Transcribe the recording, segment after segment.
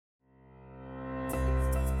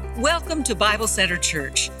Welcome to Bible Center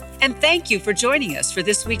Church, and thank you for joining us for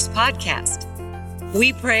this week's podcast.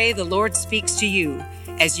 We pray the Lord speaks to you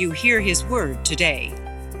as you hear His word today.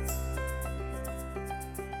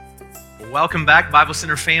 Welcome back, Bible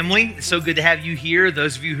Center family. It's so good to have you here.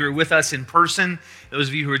 Those of you who are with us in person, those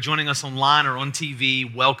of you who are joining us online or on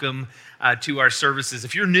TV, welcome to our services.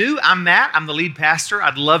 If you're new, I'm Matt. I'm the lead pastor.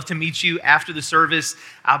 I'd love to meet you after the service.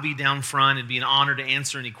 I'll be down front. It'd be an honor to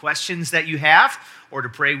answer any questions that you have or to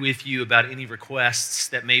pray with you about any requests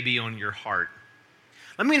that may be on your heart.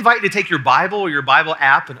 Let me invite you to take your Bible or your Bible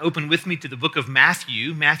app and open with me to the book of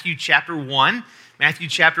Matthew, Matthew chapter 1. Matthew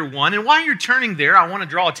chapter 1. And while you're turning there, I want to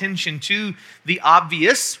draw attention to the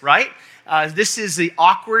obvious, right? This is the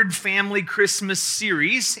Awkward Family Christmas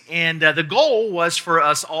series, and the goal was for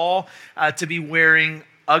us all to be wearing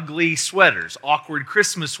ugly sweaters, awkward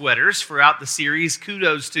Christmas sweaters throughout the series.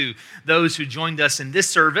 Kudos to those who joined us in this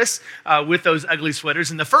service with those ugly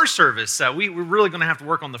sweaters. In the first service, we're really going to have to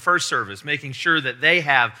work on the first service, making sure that they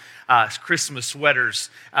have Christmas sweaters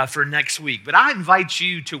for next week. But I invite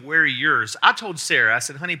you to wear yours. I told Sarah, I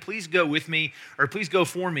said, honey, please go with me, or please go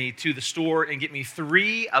for me to the store and get me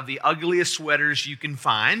 3 of the ugliest sweaters you can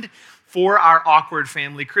find for our Awkward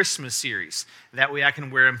Family Christmas series. That way I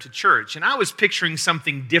can wear them to church. And I was picturing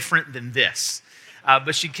something different than this.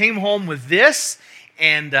 But she came home with this,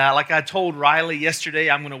 and like I told Riley yesterday,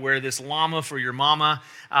 I'm going to wear this llama for your mama.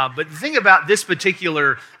 But the thing about this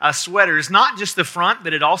particular sweater is not just the front,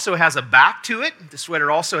 but it also has a back to it. The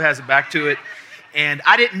sweater also has a back to it. And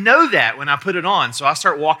I didn't know that when I put it on. So I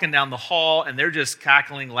start walking down the hall, and they're just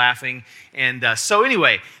cackling, laughing. And so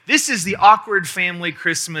anyway, this is the Awkward Family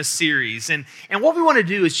Christmas series. And what we want to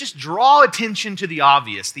do is just draw attention to the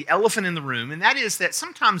obvious, the elephant in the room. And that is that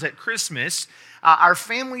sometimes at Christmas, our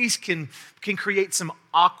families can create some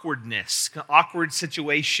awkwardness, awkward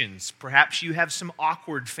situations. Perhaps you have some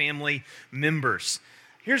awkward family members.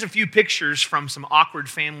 Here's a few pictures from some awkward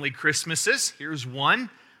family Christmases. Here's one.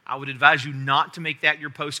 I would advise you not to make that your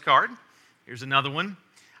postcard. Here's another one.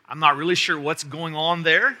 I'm not really sure what's going on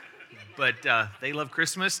there, but they love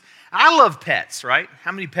Christmas. I love pets, right?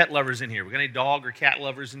 How many pet lovers in here? We got any dog or cat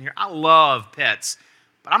lovers in here? I love pets,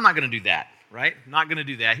 but I'm not going to do that, right? I'm not going to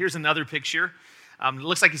do that. Here's another picture. It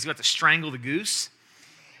looks like he's about to strangle the goose.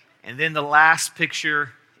 And then the last picture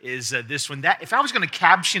is this one. That if I was going to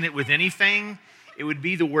caption it with anything, it would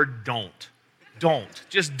be the word don't. Don't.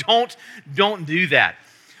 Just don't do that.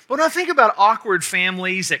 But when I think about awkward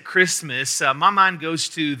families at Christmas, my mind goes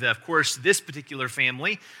to, of course, this particular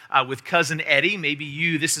family with Cousin Eddie.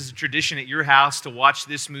 Maybe this is a tradition at your house to watch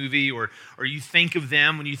this movie, or you think of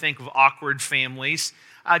them when you think of awkward families.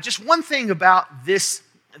 Just one thing about this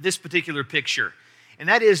particular picture, and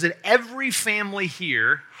that is that every family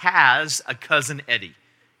here has a Cousin Eddie.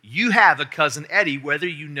 You have a Cousin Eddie, whether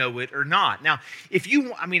you know it or not. Now,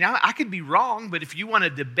 I could be wrong, but if you want to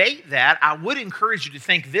debate that, I would encourage you to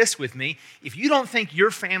think this with me. If you don't think your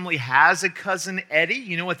family has a Cousin Eddie,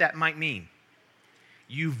 you know what that might mean?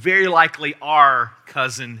 You very likely are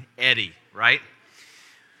Cousin Eddie, right?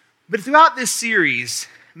 But throughout this series,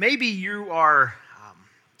 maybe you're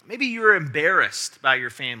embarrassed by your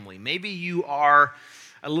family. Maybe you are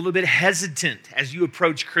a little bit hesitant as you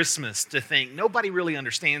approach Christmas to think, nobody really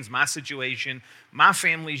understands my situation. My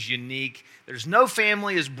family's unique. There's no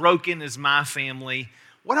family as broken as my family.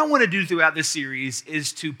 What I want to do throughout this series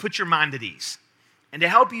is to put your mind at ease and to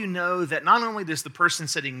help you know that not only does the person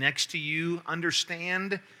sitting next to you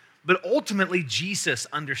understand, but ultimately Jesus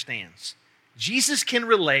understands. Jesus can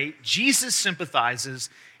relate, Jesus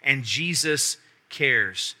sympathizes, and Jesus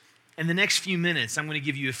cares. In the next few minutes, I'm going to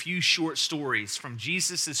give you a few short stories from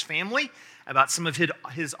Jesus' family about some of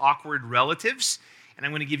his awkward relatives, and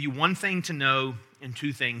I'm going to give you one thing to know and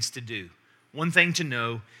 2 things to do. One thing to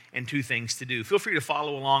know and 2 things to do. Feel free to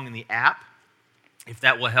follow along in the app if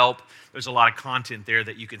that will help. There's a lot of content there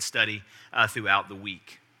that you can study throughout the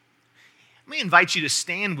week. Let me invite you to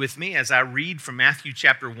stand with me as I read from Matthew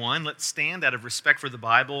chapter 1. Let's stand out of respect for the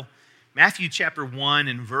Bible. Matthew chapter 1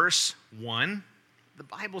 and verse 1. The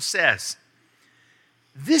Bible says,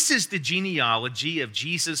 "This is the genealogy of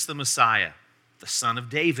Jesus the Messiah, the son of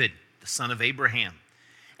David, the son of Abraham.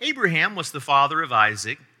 Abraham was the father of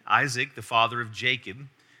Isaac, Isaac the father of Jacob,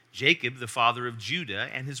 Jacob the father of Judah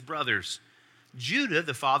and his brothers, Judah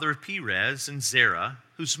the father of Perez and Zerah,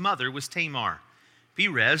 whose mother was Tamar,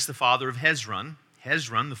 Perez the father of Hezron,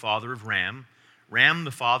 Hezron the father of Ram, Ram the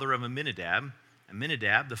father of Amminadab,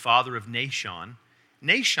 Amminadab the father of Nahshon,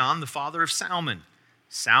 Nahshon the father of Salmon,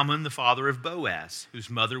 Salmon the father of Boaz, whose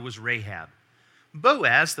mother was Rahab,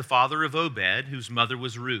 Boaz the father of Obed, whose mother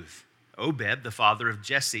was Ruth, Obed the father of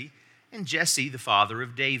Jesse, and Jesse the father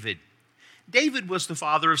of David. David was the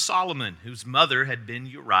father of Solomon, whose mother had been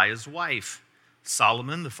Uriah's wife.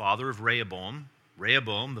 Solomon the father of Rehoboam,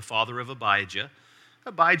 Rehoboam the father of Abijah,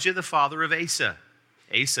 Abijah the father of Asa,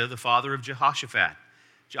 Asa the father of Jehoshaphat,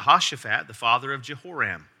 Jehoshaphat the father of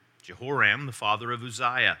Jehoram, Jehoram the father of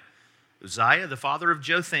Uzziah, Uzziah the father of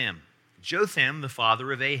Jotham, Jotham the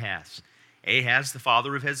father of Ahaz, Ahaz the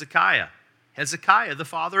father of Hezekiah, Hezekiah the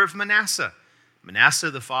father of Manasseh, Manasseh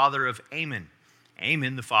the father of Amon,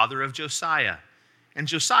 Amon the father of Josiah, and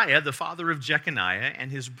Josiah the father of Jeconiah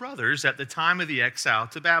and his brothers at the time of the exile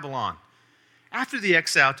to Babylon. After the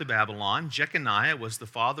exile to Babylon, Jeconiah was the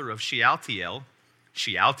father of Shealtiel,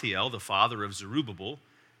 Shealtiel the father of Zerubbabel,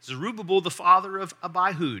 Zerubbabel the father of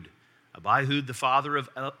Abihud, Abihud the father of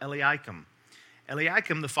Eliakim,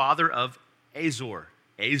 Eliakim the father of Azor,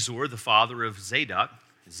 Azor the father of Zadok,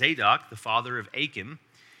 Zadok the father of Achim,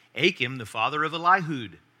 Achim the father of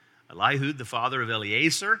Elihud, Elihud the father of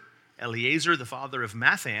Eleazar, Eleazar the father of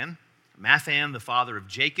Mathan, Mathan the father of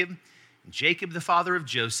Jacob, and Jacob the father of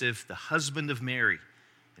Joseph, the husband of Mary.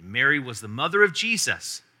 And Mary was the mother of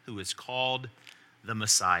Jesus, who is called the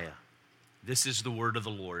Messiah. This is the word of the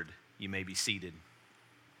Lord. You may be seated.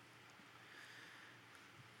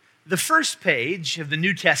 The first page of the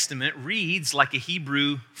New Testament reads like a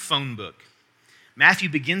Hebrew phone book. Matthew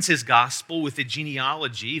begins his gospel with a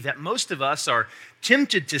genealogy that most of us are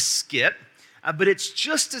tempted to skip, but it's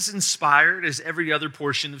just as inspired as every other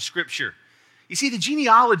portion of Scripture. You see, the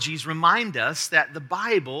genealogies remind us that the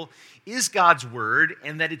Bible is God's word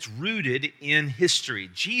and that it's rooted in history.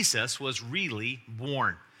 Jesus was really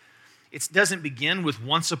born. It doesn't begin with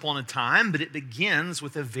once upon a time, but it begins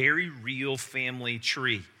with a very real family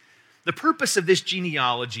tree. The purpose of this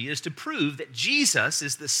genealogy is to prove that Jesus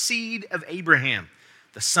is the seed of Abraham,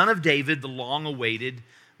 the son of David, the long-awaited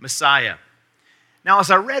Messiah. Now, as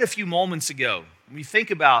I read a few moments ago, we think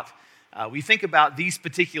about these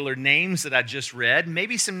particular names that I just read.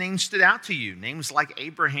 Maybe some names stood out to you. Names like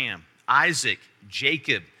Abraham, Isaac,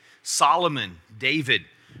 Jacob, Solomon, David.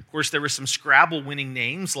 Of course, there were some Scrabble-winning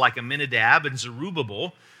names like Aminadab and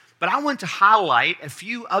Zerubbabel. But I want to highlight a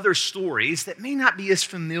few other stories that may not be as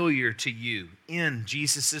familiar to you in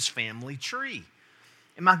Jesus' family tree.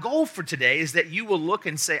 And my goal for today is that you will look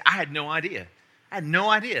and say, I had no idea. I had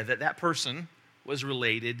no idea that that person was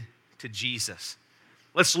related to Jesus.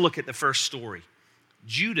 Let's look at the first story.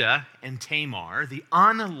 Judah and Tamar, the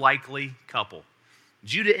unlikely couple.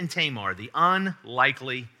 Judah and Tamar, the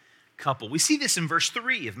unlikely couple. We see this in verse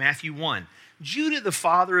 3 of Matthew 1. Judah, the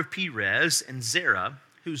father of Perez and Zerah,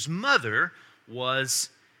 whose mother was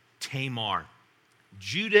Tamar.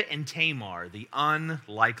 Judah and Tamar, the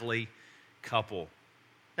unlikely couple.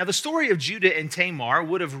 Now, the story of Judah and Tamar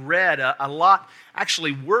would have read a lot,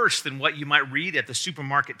 actually worse than what you might read at the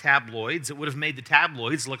supermarket tabloids. It would have made the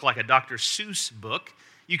tabloids look like a Dr. Seuss book.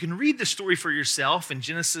 You can read the story for yourself in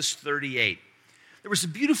Genesis 38. There was a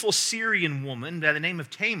beautiful Syrian woman by the name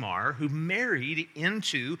of Tamar who married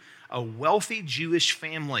into a wealthy Jewish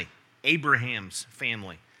family, Abraham's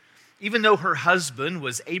family. Even though her husband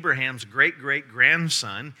was Abraham's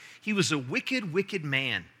great-great-grandson, he was a wicked, wicked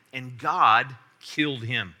man, and God killed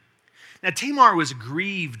him. Now, Tamar was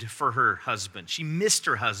grieved for her husband. She missed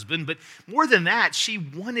her husband, but more than that, she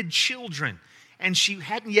wanted children, and she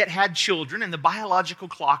hadn't yet had children, and the biological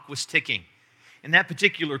clock was ticking. In that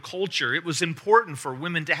particular culture, it was important for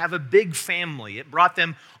women to have a big family. It brought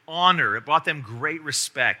them honor. It brought them great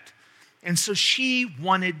respect. And so she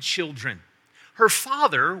wanted children. Her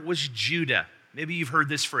father was Judah. Maybe you've heard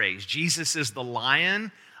this phrase. Jesus is the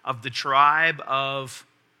Lion of the tribe of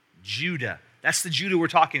Judah. That's the Judah we're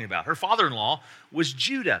talking about. Her father-in-law was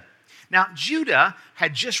Judah. Now, Judah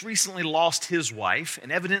had just recently lost his wife,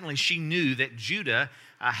 and evidently she knew that Judah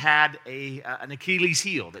had an Achilles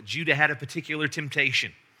heel, that Judah had a particular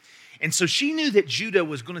temptation. And so she knew that Judah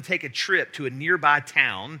was going to take a trip to a nearby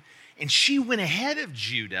town, and she went ahead of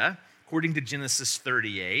Judah, according to Genesis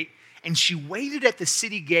 38, and she waited at the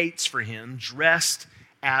city gates for him, dressed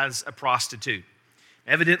as a prostitute.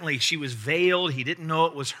 Evidently, she was veiled. He didn't know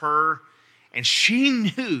it was her, and she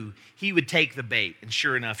knew he would take the bait, and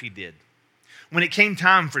sure enough, he did. When it came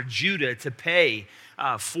time for Judah to pay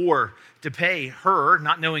her,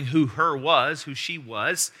 not knowing who she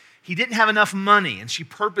was, he didn't have enough money, and she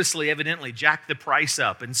purposely, evidently, jacked the price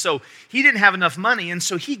up. And so he didn't have enough money, and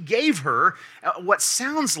so he gave her what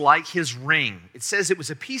sounds like his ring. It says it was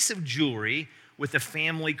a piece of jewelry with a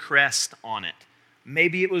family crest on it.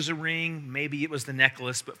 Maybe it was a ring, maybe it was the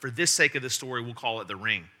necklace, but for this sake of the story, we'll call it the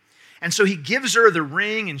ring. And so he gives her the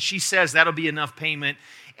ring, and she says that'll be enough payment,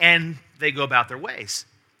 and they go about their ways.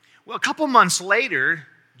 Well, a couple months later,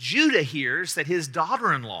 Judah hears that his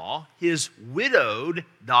daughter-in-law, his widowed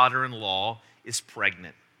daughter-in-law, is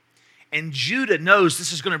pregnant. And Judah knows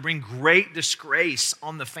this is going to bring great disgrace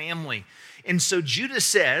on the family. And so Judah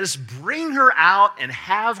says, bring her out and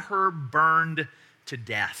have her burned to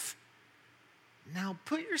death. Now,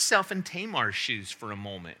 put yourself in Tamar's shoes for a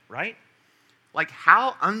moment, right? Like,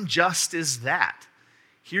 how unjust is that?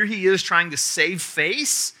 Here he is trying to save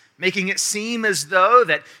face, making it seem as though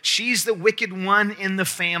that she's the wicked one in the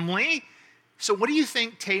family. So what do you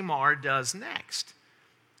think Tamar does next?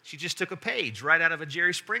 She just took a page right out of a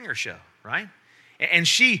Jerry Springer show, right? And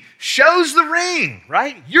she shows the ring,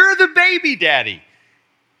 right? You're the baby daddy.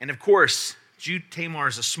 And of course, Tamar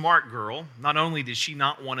is a smart girl. Not only did she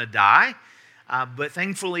not want to die, but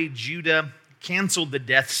thankfully Judah canceled the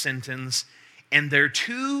death sentence, and their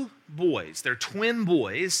two boys, their twin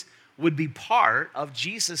boys, would be part of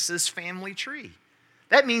Jesus' family tree.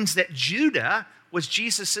 That means that Judah was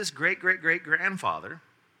Jesus' great-great-great-grandfather,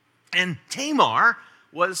 and Tamar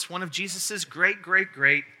was one of Jesus'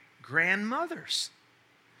 great-great-great-grandmothers.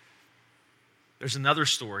 There's another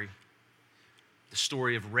story, the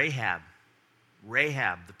story of Rahab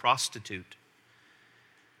the prostitute.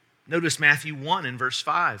 Notice Matthew 1 in verse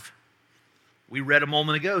 5. We read a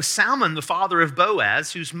moment ago, Salmon, the father of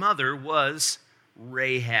Boaz, whose mother was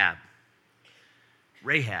Rahab.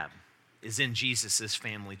 Rahab is in Jesus'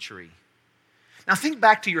 family tree. Now think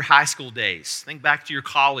back to your high school days. Think back to your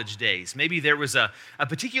college days. Maybe there was a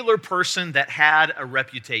particular person that had a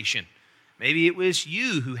reputation. Maybe it was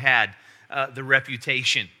you who had the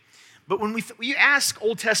reputation. But when we ask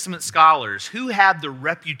Old Testament scholars who had the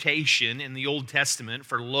reputation in the Old Testament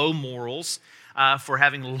for low morals, for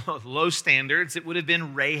having low standards, it would have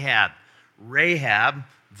been Rahab. Rahab,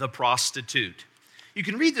 the prostitute. You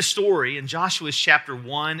can read the story in Joshua chapter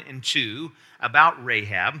 1 and 2 about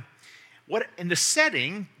Rahab. In the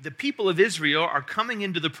setting, the people of Israel are coming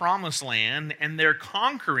into the promised land and they're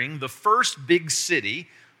conquering the first big city,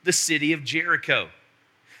 the city of Jericho.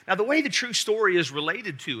 Now, the way the true story is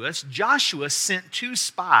related to us, Joshua sent 2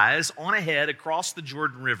 spies on ahead across the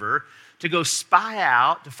Jordan River to go spy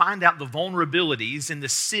out, to find out the vulnerabilities in the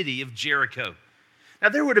city of Jericho. Now,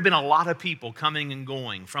 there would have been a lot of people coming and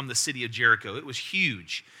going from the city of Jericho. It was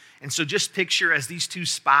huge. And so just picture as these 2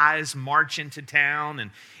 spies march into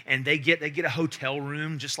town and they get a hotel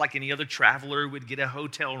room just like any other traveler would get a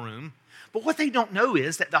hotel room. But what they don't know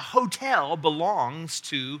is that the hotel belongs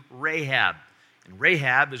to Rahab. And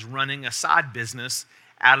Rahab is running a side business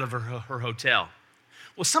out of her hotel.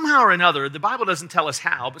 Well, somehow or another, the Bible doesn't tell us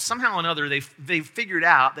how, but somehow or another they figured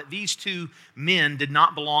out that these 2 men did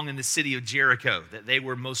not belong in the city of Jericho, that they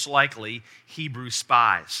were most likely Hebrew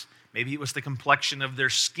spies. Maybe it was the complexion of their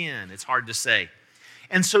skin. It's hard to say.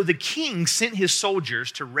 And so the king sent his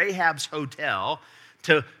soldiers to Rahab's hotel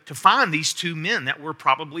to find these 2 men that were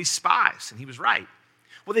probably spies. And he was right.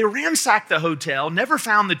 Well, they ransacked the hotel, never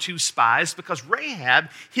found the 2 spies because Rahab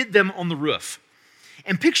hid them on the roof.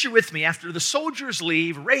 And picture with me, after the soldiers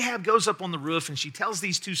leave, Rahab goes up on the roof and she tells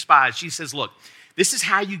these 2 spies, she says, look, this is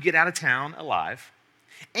how you get out of town alive.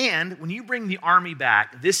 And when you bring the army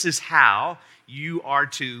back, this is how you are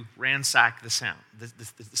to ransack the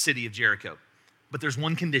city of Jericho. But there's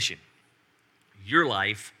one condition. Your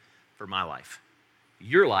life for my life.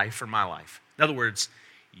 Your life for my life. In other words,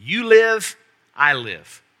 you live, I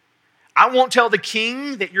live. I won't tell the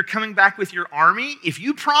king that you're coming back with your army if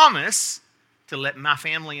you promise to let my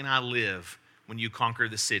family and I live when you conquer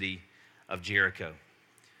the city of Jericho.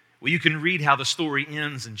 Well, you can read how the story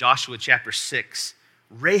ends in Joshua chapter 6.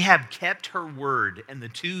 Rahab kept her word, and the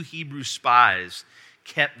 2 Hebrew spies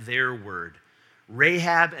kept their word.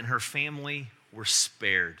 Rahab and her family were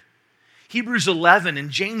spared. Hebrews 11 and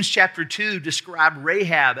James chapter 2 describe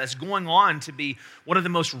Rahab as going on to be one of the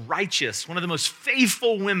most righteous, one of the most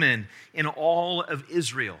faithful women in all of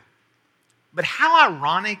Israel. But how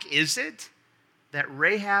ironic is it that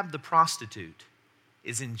Rahab the prostitute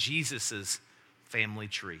is in Jesus' family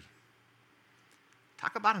tree?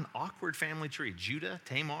 Talk about an awkward family tree. Judah,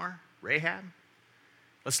 Tamar, Rahab.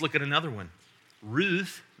 Let's look at another one.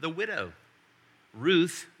 Ruth the widow.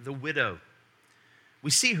 Ruth the widow. We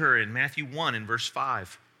see her in Matthew 1 in verse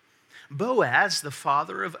 5. Boaz, the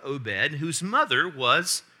father of Obed, whose mother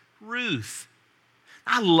was Ruth.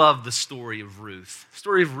 I love the story of Ruth. The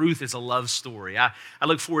story of Ruth is a love story. I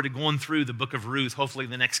look forward to going through the book of Ruth, hopefully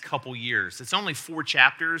the next couple years. It's only 4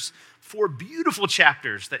 chapters, 4 beautiful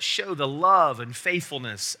chapters that show the love and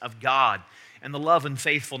faithfulness of God and the love and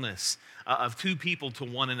faithfulness of 2 people to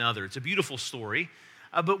one another. It's a beautiful story.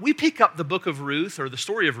 But we pick up the book of Ruth, or the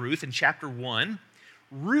story of Ruth, in chapter 1.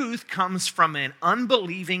 Ruth comes from an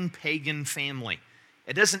unbelieving pagan family.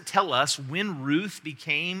 It doesn't tell us when Ruth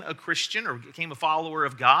became a Christian or became a follower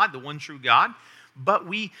of God, the one true God, but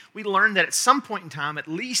we learn that at some point in time, at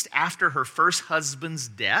least after her first husband's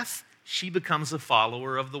death, she becomes a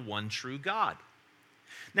follower of the one true God.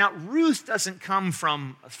 Now, Ruth doesn't come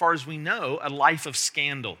from, as far as we know, a life of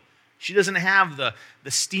scandal. She doesn't have the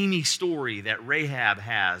steamy story that Rahab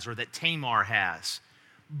has or that Tamar has.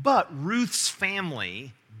 But Ruth's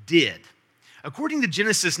family did. According to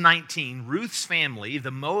Genesis 19, Ruth's family,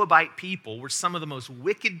 the Moabite people, were some of the most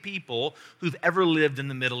wicked people who've ever lived in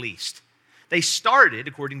the Middle East. They started,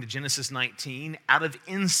 according to Genesis 19, out of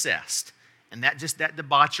incest. And that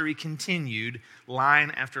debauchery continued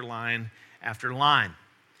line after line after line.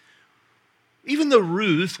 Even though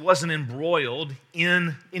Ruth wasn't embroiled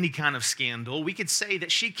in any kind of scandal, we could say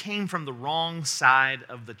that she came from the wrong side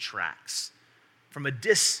of the tracks, from a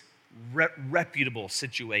disreputable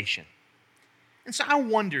situation. And so I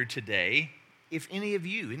wonder today if any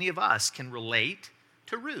of us can relate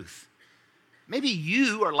to Ruth. Maybe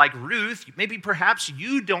you are like Ruth. Maybe perhaps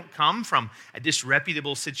you don't come from a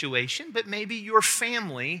disreputable situation, but maybe your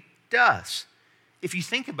family does. If you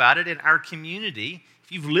think about it, in our community,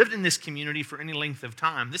 if you've lived in this community for any length of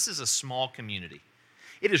time, this is a small community.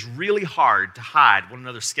 It is really hard to hide one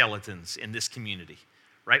another's skeletons in this community,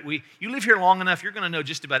 right? You live here long enough, you're going to know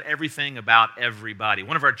just about everything about everybody.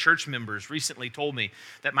 One of our church members recently told me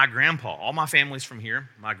that my grandpa, all my family's from here,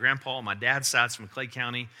 my grandpa on my dad's side's from Clay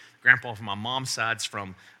County, grandpa from my mom's side's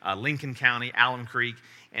from Lincoln County, Allen Creek,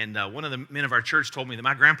 and one of the men of our church told me that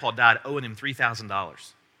my grandpa died owing him $3,000. I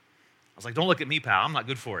was like, don't look at me, pal. I'm not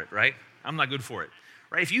good for it, right? I'm not good for it.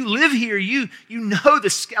 Right? If you live here, you know the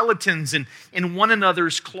skeletons in one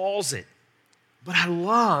another's closet. But I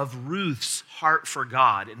love Ruth's heart for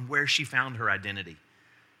God and where she found her identity.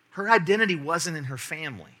 Her identity wasn't in her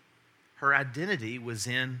family. Her identity was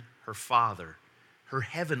in her Father, her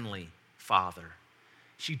heavenly Father.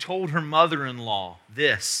 She told her mother-in-law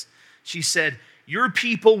this. She said, your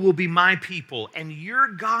people will be my people, and your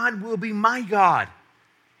God will be my God.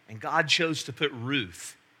 And God chose to put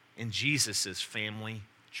Ruth in Jesus' family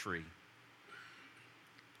tree.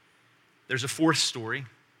 There's a fourth story,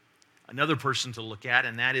 another person to look at,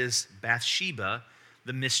 and that is Bathsheba,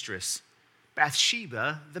 the mistress.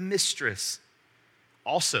 Bathsheba, the mistress,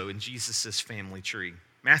 also in Jesus' family tree.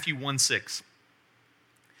 Matthew 1:6.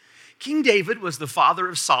 King David was the father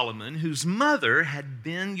of Solomon, whose mother had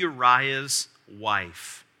been Uriah's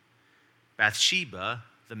wife. Bathsheba,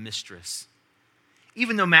 the mistress.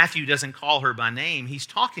 Even though Matthew doesn't call her by name, he's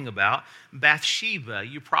talking about Bathsheba.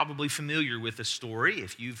 You're probably familiar with the story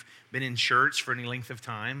if you've been in church for any length of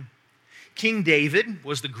time. King David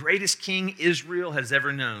was the greatest king Israel has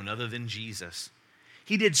ever known, other than Jesus.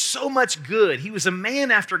 He did so much good. He was a man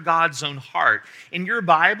after God's own heart. In your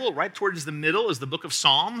Bible, right towards the middle is the book of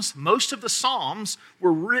Psalms. Most of the Psalms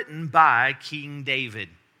were written by King David.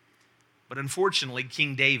 But unfortunately,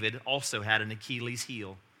 King David also had an Achilles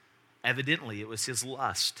heel. Evidently, it was his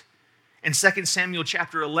lust. In 2 Samuel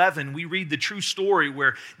chapter 11, we read the true story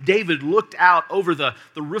where David looked out over the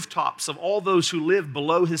rooftops of all those who lived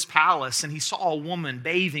below his palace, and he saw a woman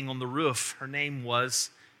bathing on the roof. Her name was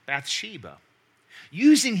Bathsheba.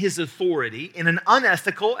 Using his authority in an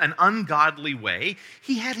unethical and ungodly way,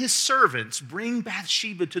 he had his servants bring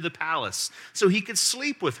Bathsheba to the palace so he could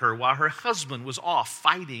sleep with her while her husband was off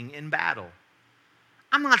fighting in battle.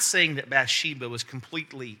 I'm not saying that Bathsheba was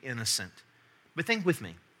completely innocent, but think with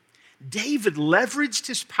me. David leveraged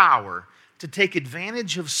his power to take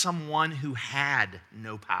advantage of someone who had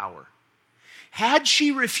no power. Had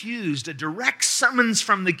she refused a direct summons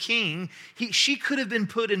from the king, she could have been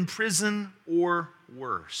put in prison or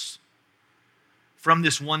worse. From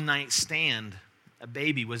this one-night stand, a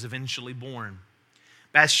baby was eventually born.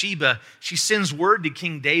 Bathsheba, she sends word to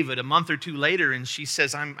King David a month or two later, and she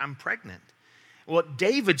says, I'm pregnant. Well,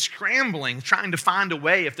 David's scrambling, trying to find a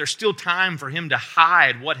way, if there's still time for him to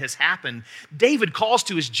hide what has happened. David calls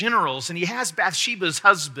to his generals, and he has Bathsheba's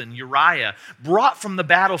husband, Uriah, brought from the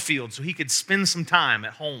battlefield so he could spend some time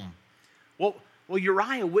at home. Well,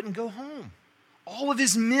 Uriah wouldn't go home. All of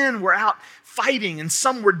his men were out fighting, and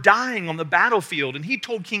some were dying on the battlefield. And he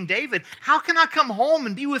told King David, how can I come home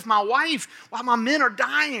and be with my wife while my men are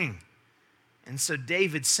dying? And so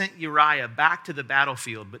David sent Uriah back to the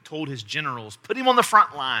battlefield, but told his generals, put him on the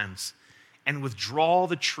front lines and withdraw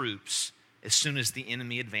the troops as soon as the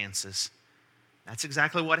enemy advances. That's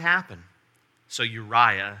exactly what happened. So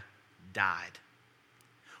Uriah died.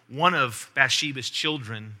 One of Bathsheba's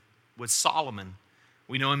children was Solomon.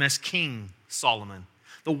 We know him as King Solomon,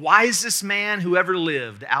 the wisest man who ever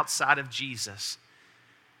lived outside of Jesus.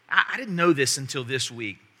 I didn't know this until this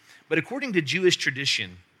week. But according to Jewish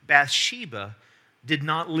tradition, Bathsheba did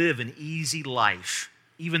not live an easy life,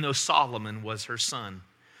 even though Solomon was her son.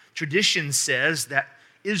 Tradition says that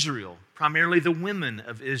Israel, primarily the women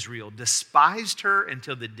of Israel, despised her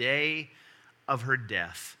until the day of her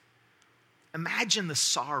death. Imagine the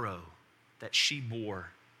sorrow that she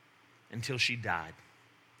bore until she died.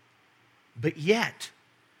 But yet,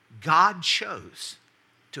 God chose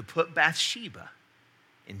to put Bathsheba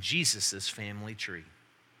in Jesus' family tree.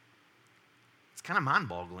 It's kind of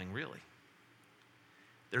mind-boggling, really.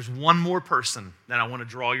 There's one more person that I want to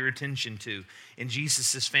draw your attention to in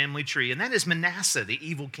Jesus' family tree, and that is Manasseh, the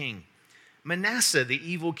evil king. Manasseh, the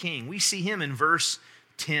evil king. We see him in verse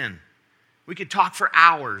 10. We could talk for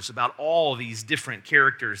hours about all these different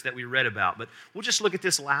characters that we read about, but we'll just look at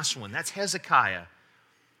this last one. That's Hezekiah,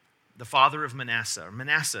 the father of Manasseh, or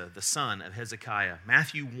Manasseh, the son of Hezekiah.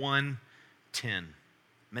 Matthew 1:10.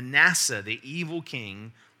 Manasseh, the evil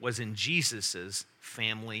king, was in Jesus'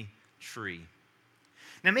 family tree.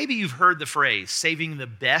 Now, maybe you've heard the phrase, saving the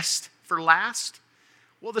best for last.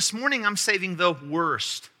 Well, this morning I'm saving the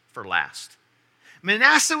worst for last.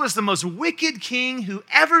 Manasseh was the most wicked king who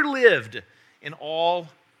ever lived in all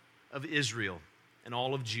of Israel, in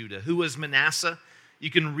all of Judah. Who was Manasseh? You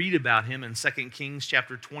can read about him in 2 Kings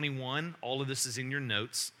chapter 21. All of this is in your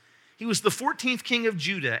notes. He was the 14th king of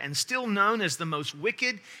Judah and still known as the most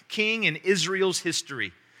wicked king in Israel's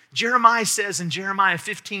history. Jeremiah says in Jeremiah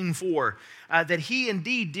 15:4 that he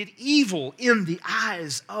indeed did evil in the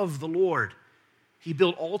eyes of the Lord. He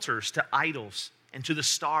built altars to idols and to the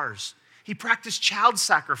stars. He practiced child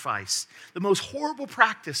sacrifice, the most horrible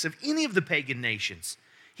practice of any of the pagan nations.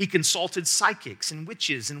 He consulted psychics and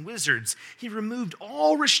witches and wizards. He removed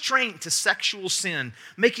all restraint to sexual sin,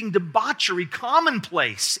 making debauchery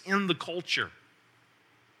commonplace in the culture.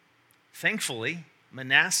 Thankfully,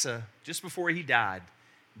 Manasseh, just before he died,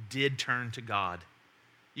 did turn to God.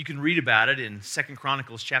 You can read about it in 2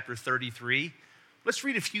 Chronicles chapter 33. Let's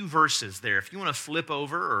read a few verses there. If you want to flip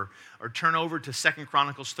over or turn over to 2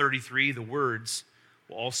 Chronicles 33, the words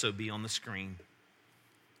will also be on the screen.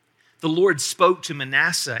 The Lord spoke to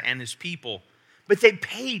Manasseh and his people, but they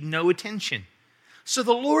paid no attention. So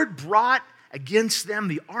the Lord brought against them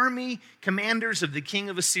the army commanders of the king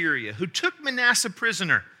of Assyria, who took Manasseh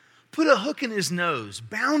prisoner, put a hook in his nose,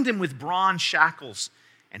 bound him with bronze shackles,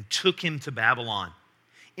 and took him to Babylon.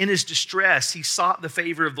 In his distress, he sought the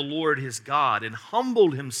favor of the Lord his God and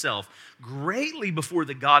humbled himself greatly before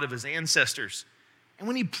the God of his ancestors. And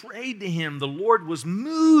when he prayed to him, the Lord was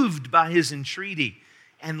moved by his entreaty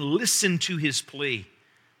and listened to his plea.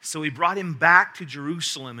 So he brought him back to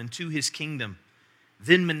Jerusalem and to his kingdom.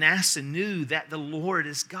 Then Manasseh knew that the Lord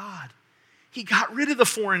is God. He got rid of the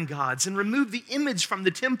foreign gods and removed the image from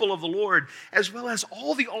the temple of the Lord, as well as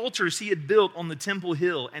all the altars he had built on the temple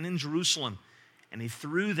hill and in Jerusalem. And he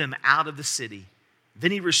threw them out of the city.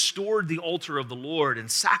 Then he restored the altar of the Lord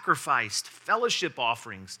and sacrificed fellowship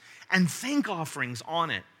offerings and thank offerings on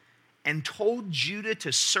it, and told Judah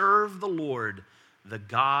to serve the Lord, the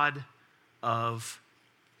God of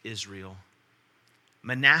Israel.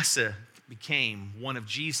 Manasseh became one of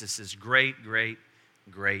Jesus' great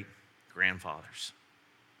grandfathers.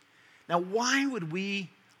 Now, why would we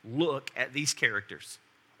look at these characters?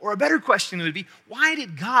 Or a better question would be, why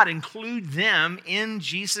did God include them in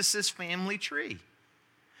Jesus' family tree?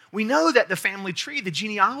 We know that the family tree, the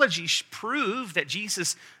genealogies prove that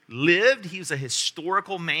Jesus lived. He was a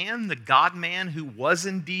historical man, the God-man who was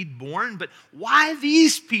indeed born. But why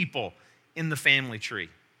these people in the family tree?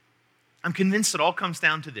 I'm convinced it all comes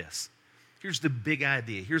down to this. Here's the big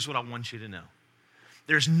idea. Here's what I want you to know.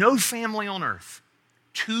 There's no family on earth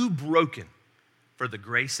too broken for the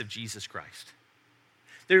grace of Jesus Christ.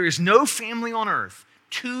 There is no family on earth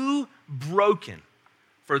too broken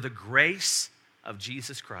for the grace of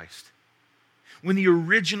Jesus Christ. When the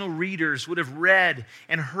original readers would have read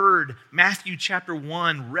and heard Matthew chapter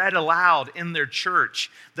 1 read aloud in their church,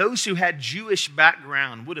 those who had Jewish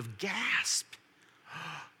background would have gasped.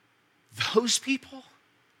 Those people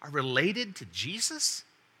are related to Jesus?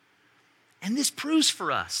 And this proves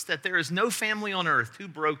for us that there is no family on earth too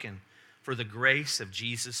broken for the grace of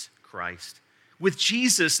Jesus Christ. With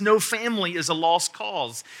Jesus, no family is a lost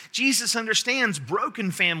cause. Jesus understands broken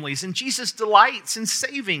families, and Jesus delights in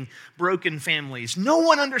saving broken families. No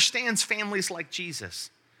one understands families like Jesus,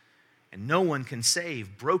 and no one can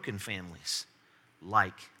save broken families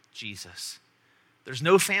like Jesus. There's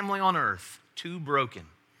no family on earth too broken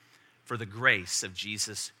for the grace of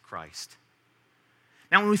Jesus Christ.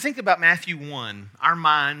 Now, when we think about Matthew 1, our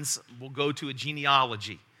minds will go to a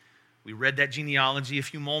genealogy. We read that genealogy a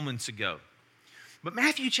few moments ago. But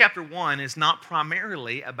Matthew chapter 1 is not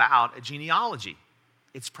primarily about a genealogy.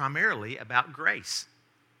 It's primarily about grace.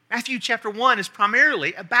 Matthew chapter 1 is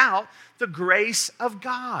primarily about the grace of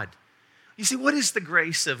God. You see, what is the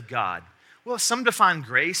grace of God? Well, some define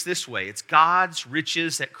grace this way. It's God's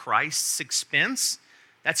riches at Christ's expense.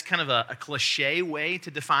 That's kind of a cliche way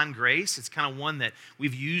to define grace. It's kind of one that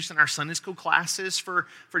we've used in our Sunday school classes for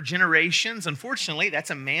generations. Unfortunately,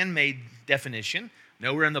 that's a man-made definition.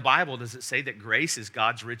 Nowhere in the Bible does it say that grace is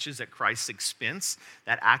God's riches at Christ's expense,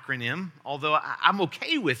 that acronym, although I'm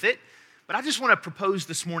okay with it. But I just want to propose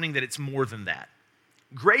this morning that it's more than that.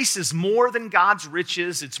 Grace is more than God's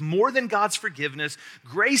riches. It's more than God's forgiveness.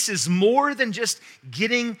 Grace is more than just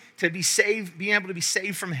getting to be saved, being able to be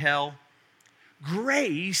saved from hell.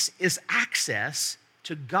 Grace is access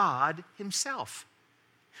to God himself.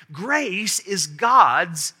 Grace is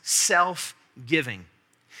God's self-giving.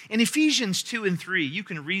 In Ephesians 2 and 3, you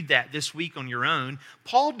can read that this week on your own.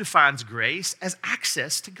 Paul defines grace as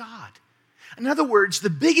access to God. In other words, the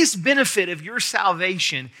biggest benefit of your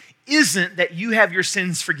salvation isn't that you have your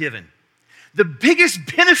sins forgiven. The biggest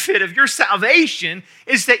benefit of your salvation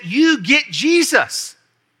is that you get Jesus.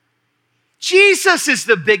 Jesus is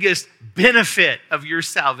the biggest benefit of your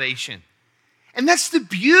salvation. And that's the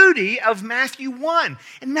beauty of Matthew 1.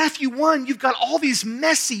 In Matthew 1, you've got all these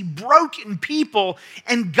messy, broken people,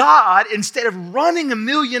 and God, instead of running a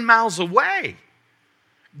million miles away,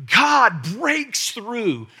 God breaks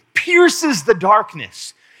through, pierces the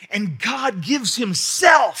darkness, and God gives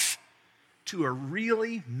himself to a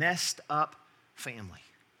really messed up family.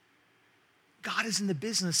 God is in the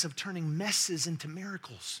business of turning messes into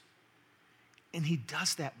miracles. And he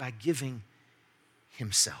does that by giving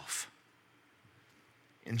himself.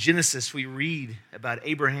 In Genesis, we read about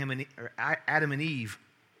Adam and Eve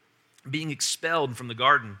being expelled from the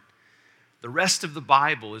garden. The rest of the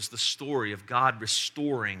Bible is the story of God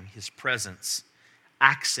restoring his presence,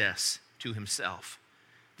 access to himself.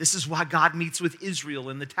 This is why God meets with Israel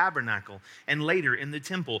in the tabernacle and later in the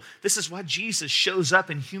temple. This is why Jesus shows up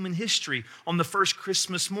in human history on the first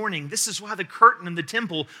Christmas morning. This is why the curtain in the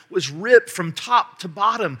temple was ripped from top to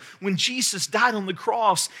bottom when Jesus died on the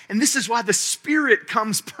cross. And this is why the Spirit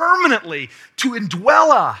comes permanently to indwell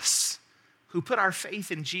us who put our faith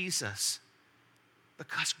in Jesus.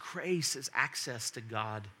 Because grace is access to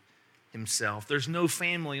God himself. There's no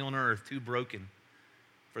family on earth too broken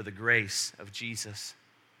for the grace of Jesus.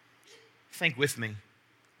 Think with me.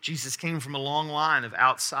 Jesus came from a long line of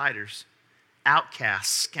outsiders,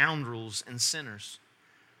 outcasts, scoundrels, and sinners.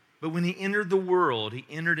 But when he entered the world, he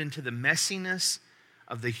entered into the messiness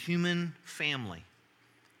of the human family.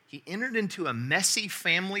 He entered into a messy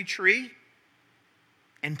family tree,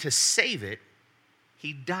 and to save it,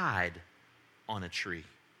 he died on a tree.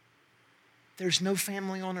 There's no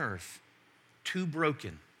family on earth too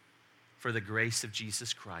broken for the grace of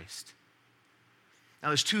Jesus Christ. Now,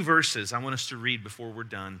 there's two verses I want us to read before we're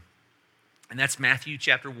done. And that's Matthew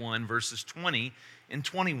chapter 1, verses 20 and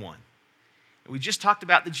 21. We just talked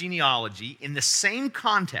about the genealogy. In the same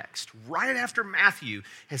context, right after Matthew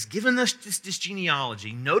has given us this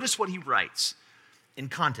genealogy, notice what he writes in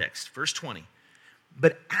context, verse 20.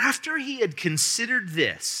 But after he had considered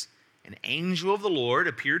this, an angel of the Lord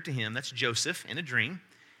appeared to him, that's Joseph, in a dream,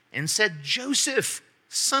 and said, Joseph,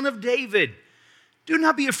 son of David, do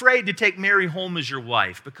not be afraid to take Mary home as your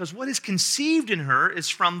wife, because what is conceived in her is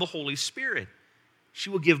from the Holy Spirit.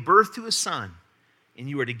 She will give birth to a son, and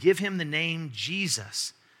you are to give him the name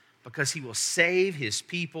Jesus, because he will save his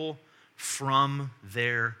people from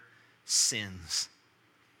their sins.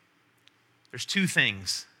 There's two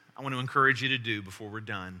things I want to encourage you to do before we're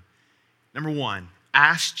done. Number one,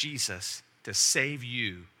 ask Jesus to save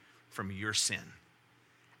you from your sin.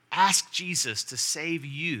 Ask Jesus to save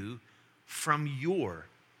you from your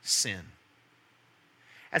sin.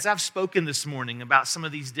 As I've spoken this morning about some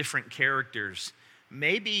of these different characters,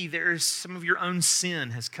 maybe there's some of your own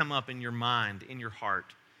sin has come up in your mind, in your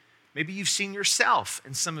heart. Maybe you've seen yourself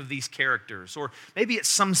in some of these characters, or maybe it's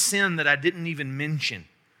some sin that I didn't even mention.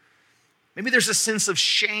 Maybe there's a sense of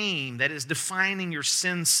shame that is defining your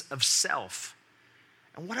sense of self.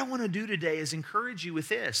 And what I want to do today is encourage you with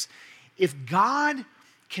this. If God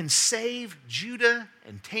can save Judah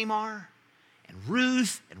and Tamar and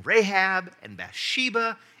Ruth and Rahab and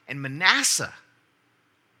Bathsheba and Manasseh,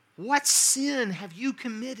 what sin have you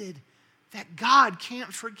committed that God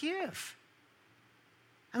can't forgive?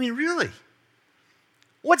 I mean, really?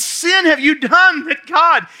 What sin have you done that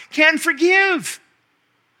God can forgive?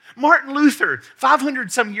 Martin Luther,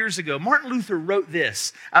 500 some years ago, Martin Luther wrote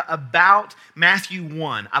this about Matthew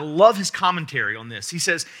 1. I love his commentary on this. He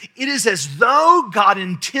says, "It is as though God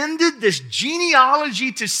intended this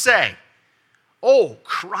genealogy to say, 'Oh,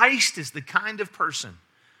 Christ is the kind of person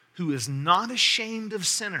who is not ashamed of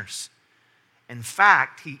sinners. In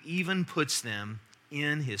fact, he even puts them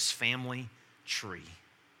in his family tree.'"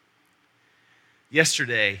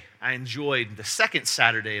 Yesterday, I enjoyed the second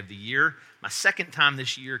Saturday of the year, my second time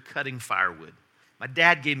this year cutting firewood. My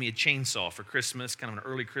dad gave me a chainsaw for Christmas, kind of an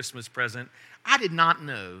early Christmas present. I did not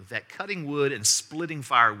know that cutting wood and splitting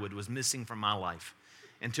firewood was missing from my life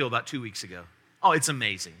until about 2 weeks ago. Oh, it's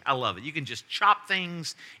amazing. I love it. You can just chop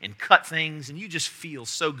things and cut things, and you just feel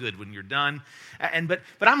so good when you're done. But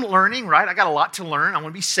I'm learning, right? I got a lot to learn. I want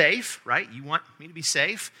to be safe, right? You want me to be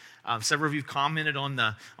safe. Several of you commented on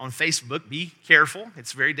Facebook, be careful.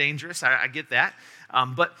 It's very dangerous. I get that.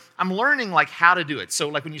 But I'm learning how to do it. So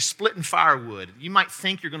when you're splitting firewood, you might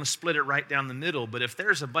think you're going to split it right down the middle, but if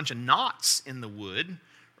there's a bunch of knots in the wood,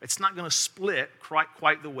 it's not going to split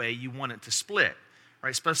quite the way you want it to split. Right,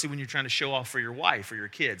 especially when you're trying to show off for your wife or your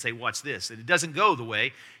kids. Hey, watch this. It doesn't go the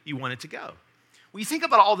way you want it to go. When you think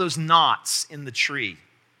about all those knots in the tree,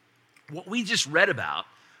 what we just read about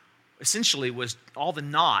essentially was all the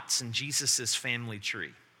knots in Jesus' family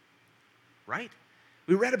tree, right?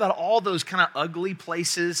 We read about all those kind of ugly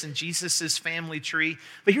places in Jesus' family tree.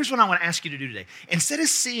 But here's what I want to ask you to do today. Instead of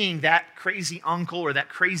seeing that crazy uncle or that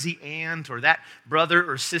crazy aunt or that brother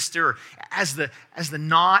or sister as the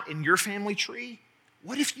knot in your family tree,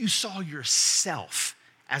 what if you saw yourself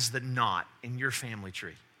as the knot in your family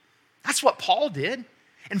tree? That's what Paul did.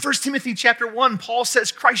 In 1 Timothy chapter 1, Paul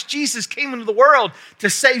says, "Christ Jesus came into the world to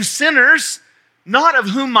save sinners, not of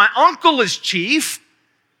whom my uncle is chief,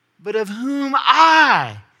 but of whom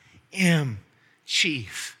I am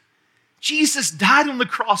chief." Jesus died on the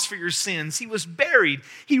cross for your sins. He was buried.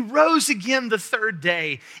 He rose again the third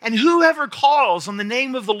day. And whoever calls on the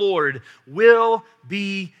name of the Lord will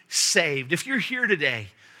be saved. If you're here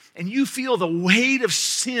today and you feel the weight of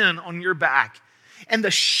sin on your back and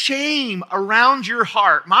the shame around your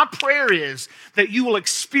heart, my prayer is that you will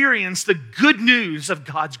experience the good news of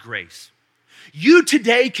God's grace. You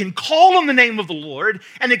today can call on the name of the Lord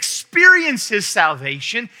and experience His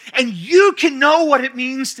salvation, and you can know what it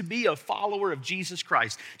means to be a follower of Jesus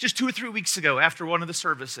Christ. Just 2 or 3 weeks ago, after one of the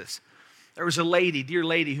services, there was a lady, dear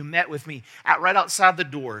lady, who met with me right outside the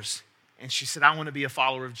doors, and she said, "I want to be a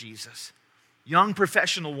follower of Jesus." Young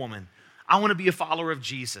professional woman. "I want to be a follower of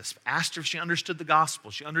Jesus." Asked her if she understood the gospel.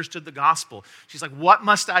 She understood the gospel. She's like, "What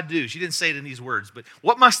must I do?" She didn't say it in these words, but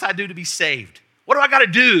 "What must I do to be saved? What do I got to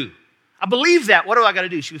do? I believe that. What do I got to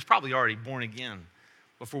do?" She was probably already born again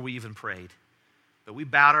before we even prayed. But we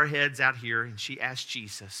bowed our heads out here, and she asked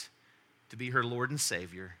Jesus to be her Lord and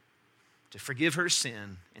Savior, to forgive her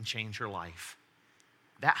sin and change her life.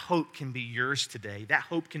 That hope can be yours today. That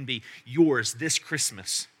hope can be yours this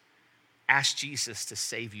Christmas. Ask Jesus to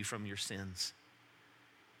save you from your sins.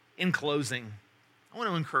 In closing, I want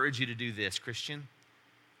to encourage you to do this, Christian.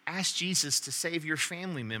 Ask Jesus to save your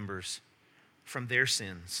family members from their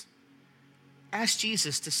sins. Ask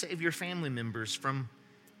Jesus to save your family members from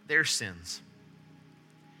their sins.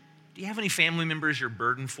 Do you have any family members you're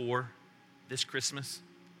burdened for this Christmas?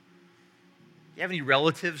 Do you have any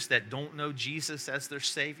relatives that don't know Jesus as their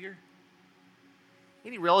Savior?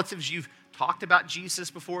 Any relatives you've talked about Jesus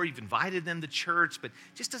before, you've invited them to church, but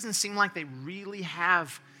it just doesn't seem like they really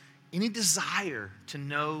have any desire to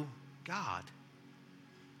know God?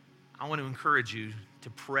 I want to encourage you to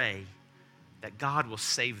pray that God will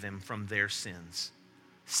save them from their sins.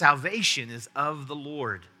 Salvation is of the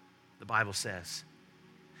Lord, the Bible says.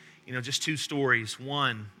 Just 2 stories.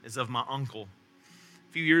 One is of my uncle.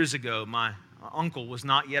 A few years ago, my uncle was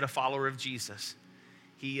not yet a follower of Jesus.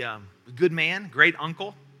 He was a good man, great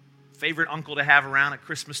uncle, favorite uncle to have around at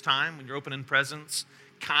Christmas time when you're opening presents,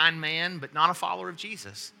 kind man, but not a follower of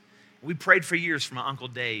Jesus. We prayed for years for my Uncle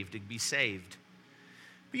Dave to be saved.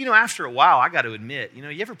 But after a while, I got to admit, you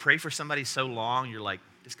ever pray for somebody so long, you're like,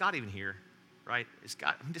 is God even here, right? Is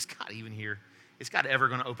God even here? Is God ever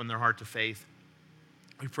going to open their heart to faith?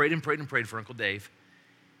 We prayed and prayed and prayed for Uncle Dave,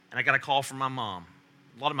 and I got a call from my mom.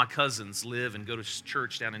 A lot of my cousins live and go to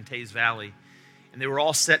church down in Taze Valley, and they were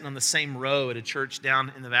all sitting on the same row at a church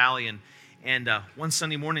down in the valley, and one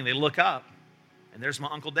Sunday morning, they look up, and there's my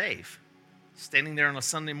Uncle Dave standing there on a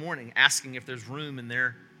Sunday morning asking if there's room in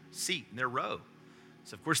their seat, in their row.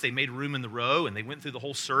 So, of course, they made room in the row, and they went through the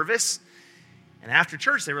whole service. And after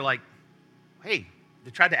church, they were like, hey,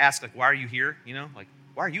 they tried to ask, why are you here? Why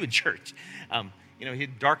are you in church?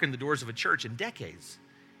 He'd darkened the doors of a church in decades.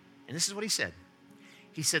 And this is what he said.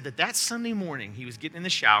 He said that Sunday morning, he was getting in the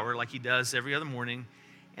shower like he does every other morning,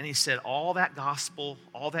 and he said all that gospel,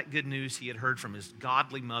 all that good news he had heard from his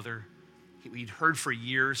godly mother, he'd heard for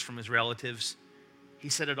years from his relatives, he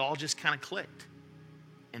said it all just kind of clicked.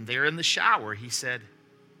 And there in the shower, he said,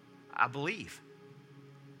 I believe.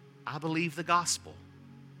 I believe the gospel.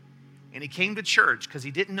 And he came to church because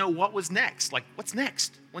he didn't know what was next. Like, what's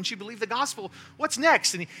next? Once you believe the gospel, what's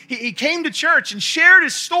next? And he came to church and shared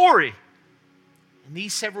his story. And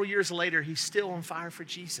these several years later, he's still on fire for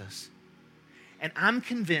Jesus. And I'm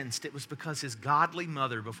convinced it was because his godly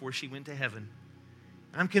mother, before she went to heaven,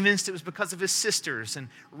 I'm convinced it was because of his sisters and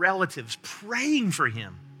relatives praying for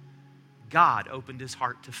him, God opened his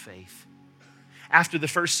heart to faith. After the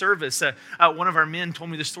first service, one of our men told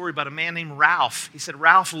me the story about a man named Ralph. He said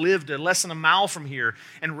Ralph lived less than a mile from here,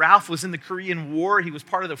 and Ralph was in the Korean War. He was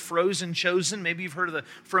part of the Frozen Chosen. Maybe you've heard of the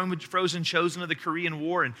Frozen Chosen of the Korean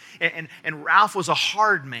War. And Ralph was a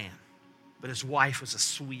hard man, but his wife was a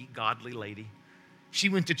sweet, godly lady. She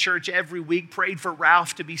went to church every week, prayed for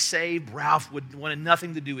Ralph to be saved. Ralph wanted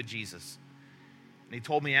nothing to do with Jesus. And he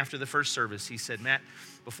told me after the first service, he said, Matt,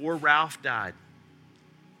 before Ralph died,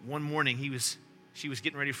 one morning she was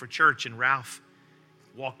getting ready for church, and Ralph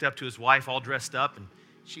walked up to his wife all dressed up, and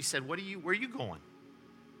she said, where are you going?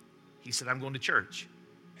 He said, I'm going to church.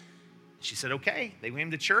 She said, okay. They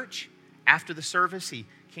went to church. After the service, he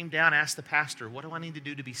came down, asked the pastor, what do I need to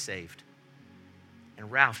do to be saved? And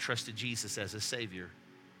Ralph trusted Jesus as his Savior.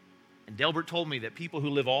 And Delbert told me that people who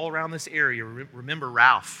live all around this area remember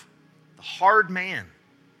Ralph, the hard man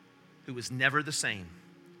who was never the same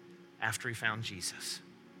after he found Jesus.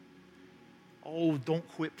 Oh, don't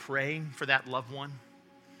quit praying for that loved one.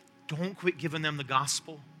 Don't quit giving them the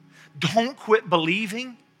gospel. Don't quit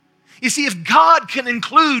believing. You see, if God can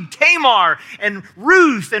include Tamar and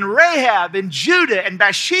Ruth and Rahab and Judah and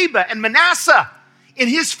Bathsheba and Manasseh in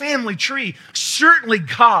his family tree, certainly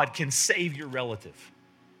God can save your relative.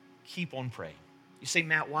 Keep on praying. You say,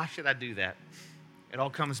 Matt, why should I do that? It all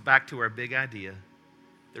comes back to our big idea.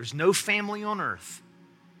 There's no family on earth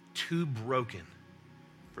too broken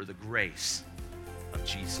for the grace of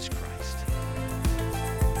Jesus Christ.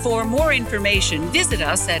 For more information, visit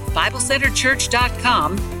us at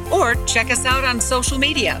BibleCenterChurch.com or check us out on social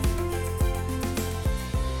media.